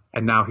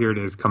 and now here it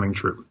is coming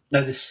true.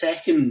 Now, the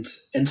second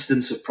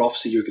instance of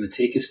prophecy you're going to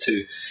take us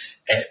to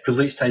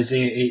relates to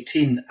Isaiah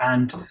 18,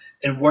 and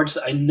in words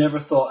that I never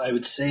thought I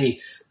would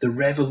say, the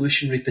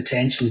revolutionary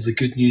potential of the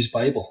Good News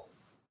Bible.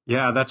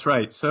 Yeah, that's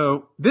right.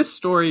 So this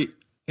story,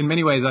 in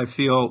many ways, I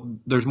feel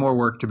there's more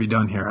work to be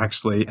done here,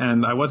 actually,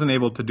 and I wasn't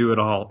able to do it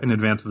all in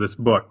advance of this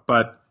book.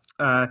 But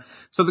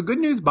so the Good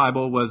News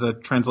Bible was a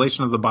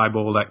translation of the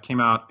Bible that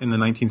came out in the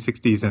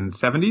 1960s and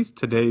 70s,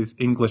 today's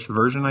English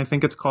version, I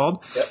think it's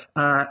called.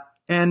 Yep.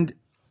 And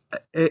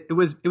it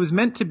was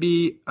meant to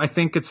be, I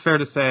think it's fair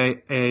to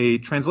say, a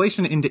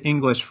translation into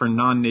English for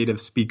non-native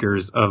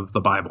speakers of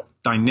the Bible.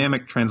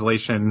 Dynamic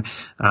translation,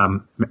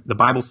 the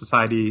Bible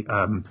Society.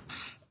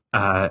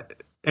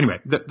 Anyway,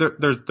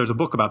 there's a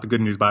book about the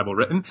Good News Bible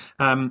written,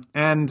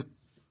 and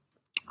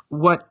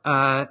what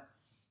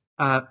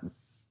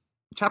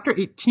chapter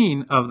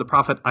 18 of the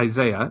prophet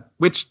Isaiah,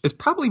 which is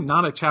probably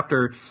not a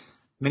chapter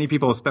many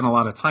people have spent a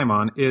lot of time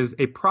on, is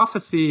a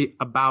prophecy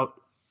about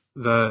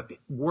the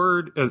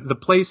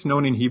place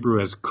known in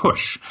Hebrew as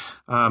Cush.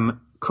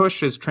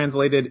 Cush is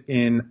translated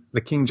in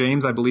the King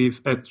James, I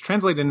believe. It's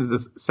translated into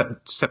the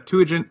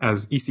Septuagint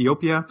as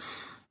Ethiopia.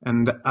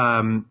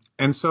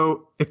 And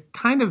so it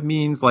kind of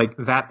means like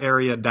that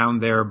area down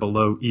there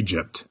below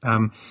Egypt.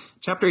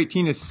 Chapter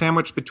 18 is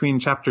sandwiched between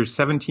chapters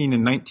 17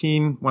 and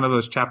 19. One of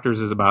those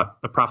chapters is about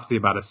a prophecy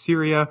about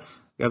Assyria.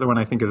 The other one,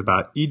 I think, is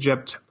about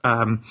Egypt.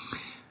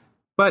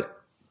 But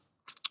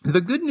the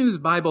Good News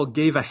Bible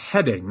gave a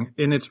heading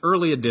in its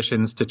early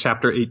editions to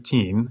chapter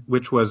 18,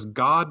 which was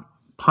God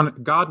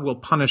will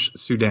punish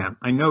Sudan.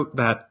 I note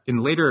that in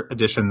later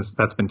editions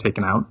that's been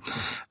taken out.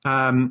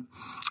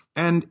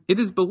 And it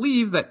is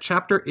believed that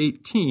chapter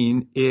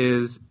 18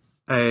 is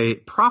a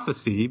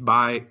prophecy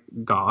by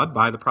God,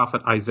 by the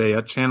prophet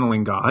Isaiah,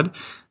 channeling God,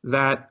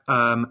 that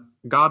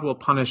God will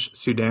punish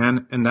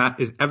Sudan, and that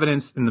is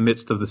evidenced in the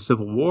midst of the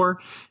civil war,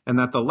 and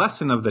that the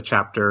lesson of the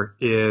chapter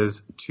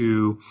is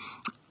to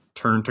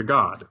turn to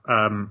God.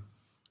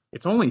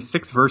 It's only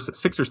 6 or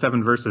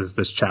 7 verses,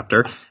 this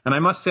chapter, and I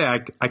must say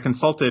I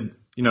consulted,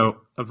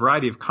 a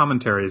variety of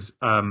commentaries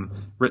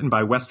written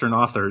by Western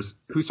authors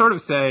who sort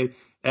of say,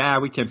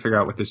 we can't figure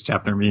out what this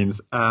chapter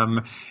means,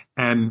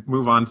 and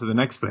move on to the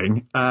next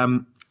thing.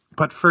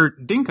 But for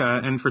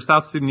Dinka and for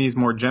South Sudanese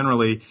more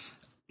generally,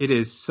 it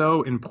is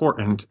so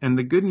important. And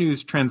the Good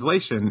News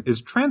translation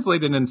is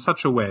translated in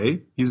such a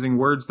way, using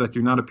words that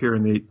do not appear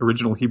in the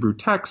original Hebrew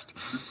text.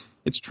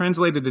 It's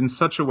translated in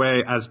such a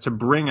way as to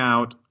bring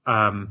out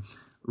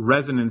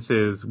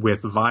resonances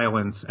with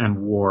violence and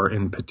war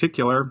in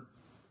particular.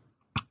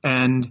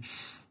 And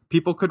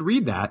people could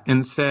read that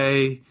and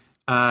say,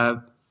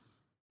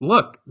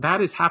 look,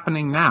 that is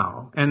happening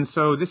now. And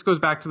so this goes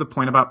back to the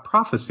point about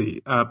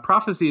prophecy.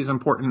 Prophecy is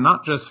important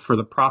not just for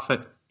the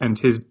prophet and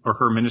his or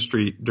her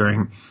ministry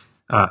during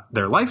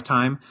their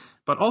lifetime,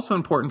 but also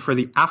important for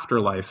the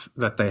afterlife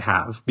that they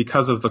have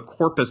because of the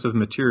corpus of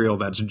material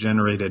that's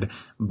generated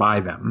by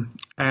them.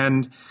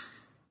 And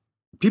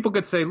people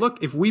could say,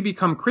 look, if we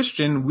become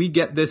Christian, we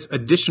get this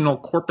additional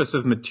corpus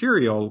of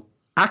material,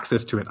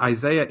 access to it,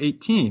 Isaiah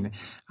 18.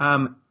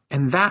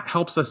 And that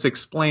helps us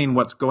explain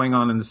what's going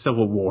on in the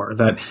Civil War,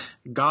 that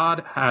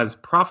God has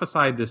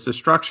prophesied this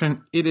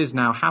destruction. It is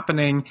now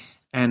happening,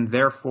 and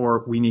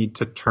therefore we need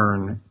to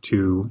turn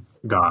to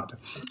God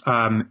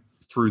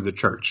through the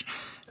church.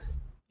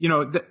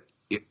 A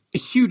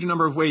huge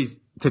number of ways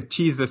to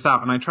tease this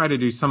out, and I try to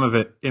do some of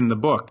it in the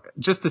book,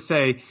 just to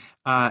say,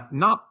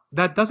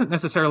 that doesn't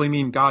necessarily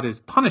mean God is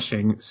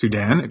punishing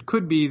Sudan. It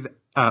could be,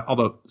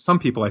 although some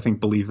people I think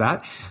believe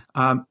that,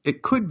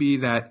 it could be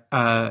that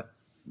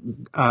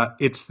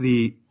it's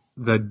the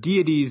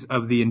deities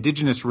of the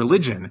indigenous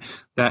religion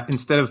that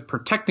instead of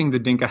protecting the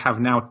Dinka have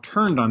now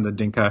turned on the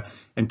Dinka,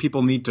 and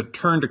people need to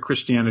turn to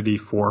Christianity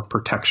for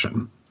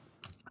protection.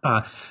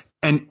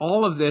 And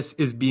all of this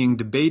is being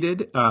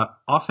debated,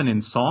 often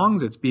in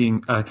songs. It's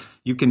being,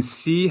 you can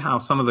see how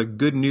some of the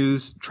Good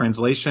News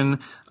translation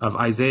of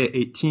Isaiah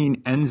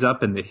 18 ends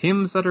up in the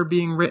hymns that are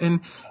being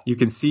written. You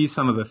can see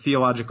some of the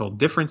theological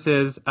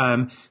differences.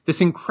 This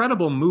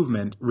incredible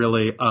movement,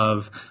 really,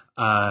 of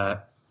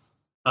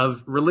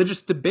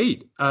religious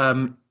debate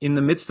in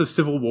the midst of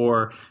civil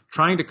war,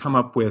 trying to come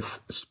up with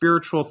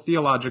spiritual,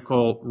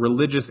 theological,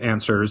 religious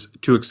answers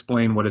to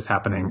explain what is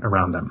happening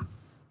around them.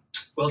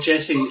 Well,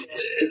 Jesse,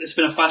 it's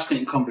been a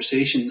fascinating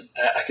conversation.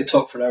 I could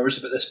talk for hours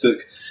about this book,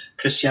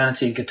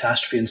 Christianity and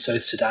Catastrophe in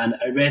South Sudan.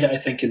 I read it, I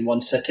think, in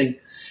one sitting.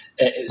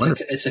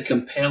 It's a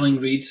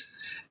compelling read.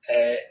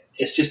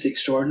 It's just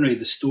extraordinary.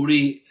 The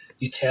story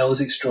you tell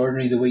is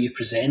extraordinary. The way you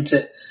present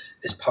it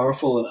is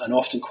powerful and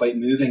often quite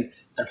moving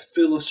and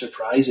full of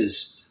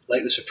surprises,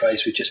 like the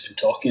surprise we've just been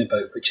talking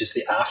about, which is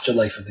the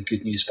afterlife of the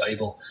Good News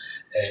Bible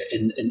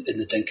in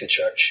the Dinka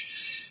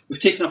Church.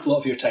 We've taken up a lot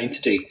of your time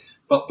today.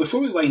 But before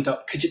we wind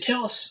up, could you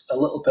tell us a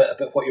little bit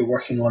about what you're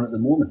working on at the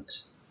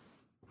moment?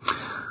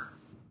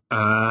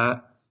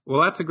 Well,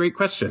 that's a great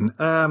question.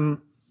 Hold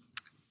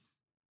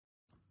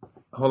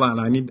on,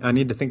 I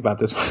need to think about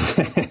this one.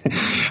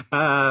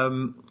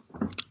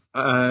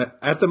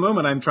 At the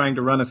moment, I'm trying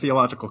to run a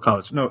theological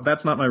college. No,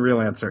 that's not my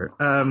real answer.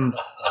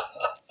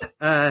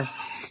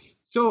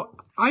 So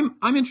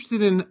I'm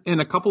interested in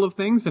a couple of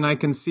things, and I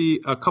can see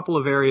a couple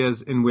of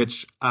areas in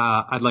which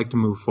I'd like to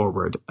move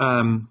forward.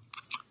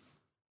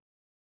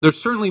 There's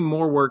certainly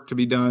more work to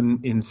be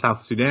done in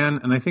South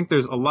Sudan, and I think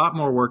there's a lot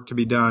more work to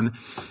be done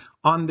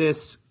on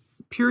this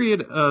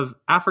period of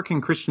African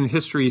Christian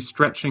history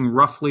stretching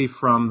roughly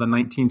from the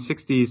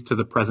 1960s to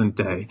the present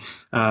day.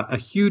 A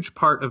huge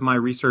part of my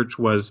research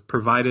was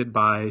provided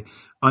by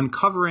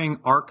uncovering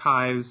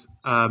archives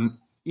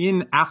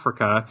in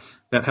Africa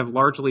that have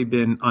largely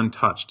been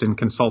untouched and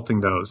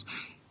consulting those.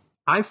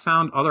 I've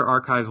found other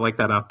archives like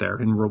that out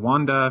there in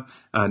Rwanda,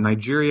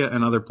 Nigeria,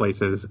 and other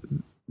places.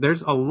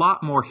 There's a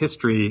lot more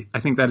history, I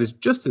think, that is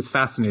just as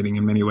fascinating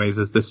in many ways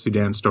as this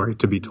Sudan story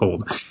to be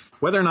told.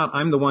 Whether or not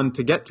I'm the one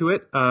to get to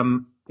it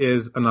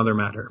is another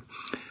matter.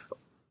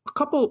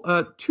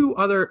 Two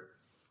other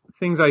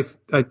things I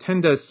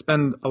tend to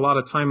spend a lot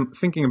of time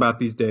thinking about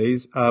these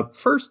days.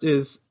 First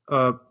is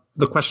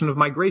the question of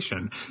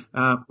migration,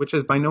 which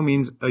is by no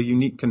means a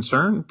unique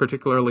concern,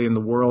 particularly in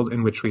the world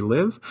in which we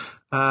live.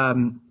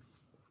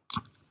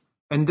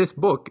 And this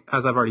book,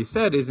 as I've already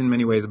said, is in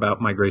many ways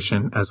about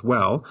migration as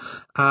well.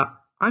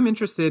 I'm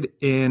interested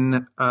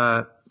in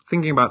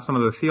thinking about some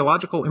of the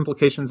theological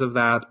implications of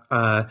that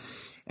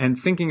and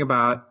thinking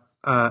about,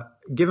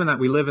 given that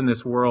we live in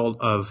this world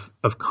of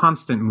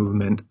constant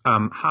movement,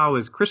 how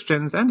as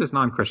Christians and as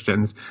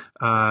non-Christians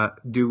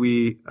do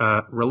we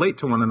relate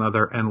to one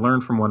another and learn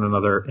from one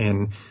another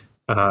in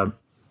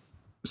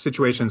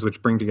situations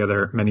which bring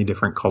together many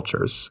different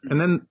cultures.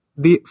 And then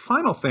the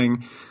final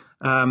thing,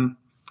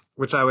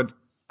 which I would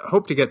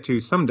hope to get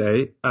to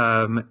someday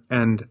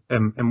and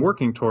am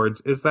working towards,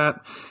 is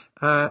that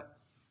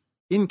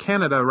in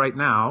Canada right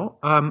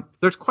now,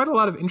 there's quite a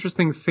lot of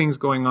interesting things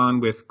going on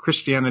with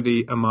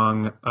Christianity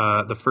among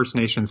the First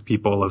Nations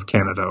people of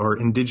Canada or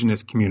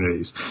Indigenous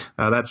communities.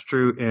 That's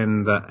true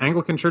in the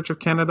Anglican Church of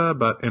Canada,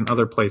 but in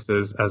other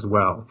places as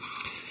well.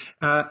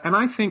 And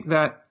I think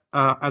that,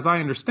 as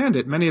I understand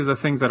it, many of the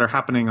things that are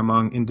happening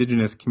among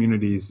Indigenous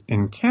communities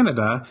in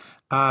Canada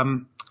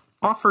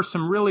offer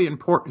some really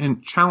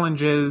important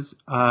challenges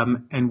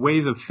and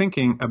ways of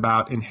thinking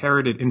about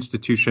inherited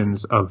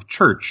institutions of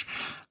church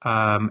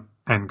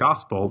and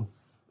gospel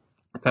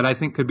that I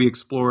think could be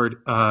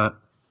explored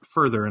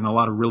further in a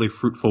lot of really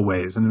fruitful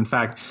ways. And in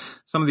fact,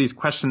 some of these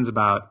questions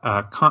about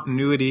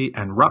continuity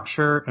and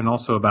rupture, and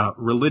also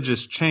about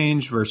religious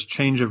change versus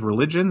change of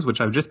religions, which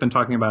I've just been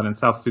talking about in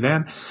South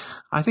Sudan,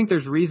 I think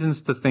there's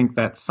reasons to think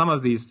that some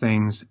of these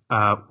things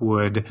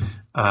would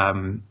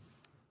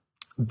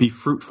be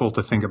fruitful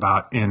to think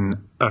about in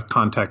a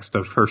context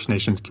of First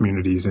Nations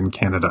communities in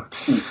Canada.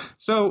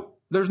 So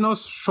there's no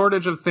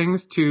shortage of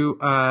things to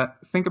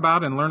think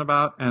about and learn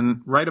about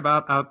and write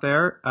about out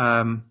there.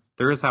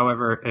 There is,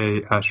 however,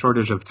 a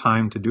shortage of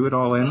time to do it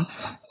all in.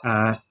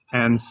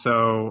 And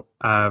so,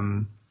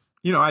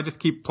 I just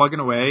keep plugging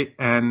away,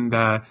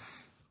 and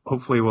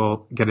hopefully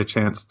we'll get a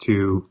chance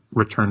to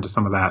return to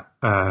some of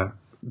that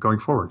going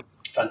forward.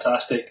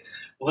 Fantastic.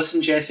 Well,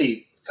 listen,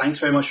 Jesse, thanks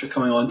very much for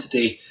coming on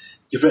today.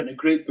 You've written a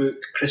great book,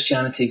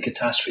 Christianity and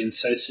Catastrophe in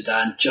South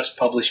Sudan, just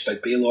published by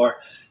Baylor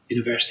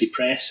University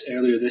Press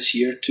earlier this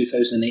year,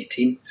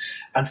 2018.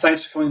 And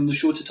thanks for coming on the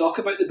show to talk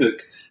about the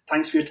book.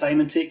 Thanks for your time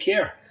and take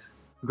care.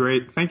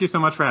 Great. Thank you so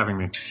much for having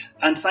me.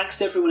 And thanks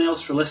to everyone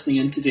else for listening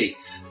in today.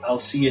 I'll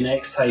see you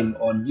next time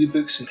on New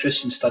Books in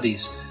Christian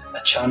Studies,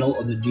 a channel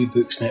on the New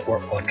Books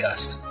Network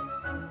podcast.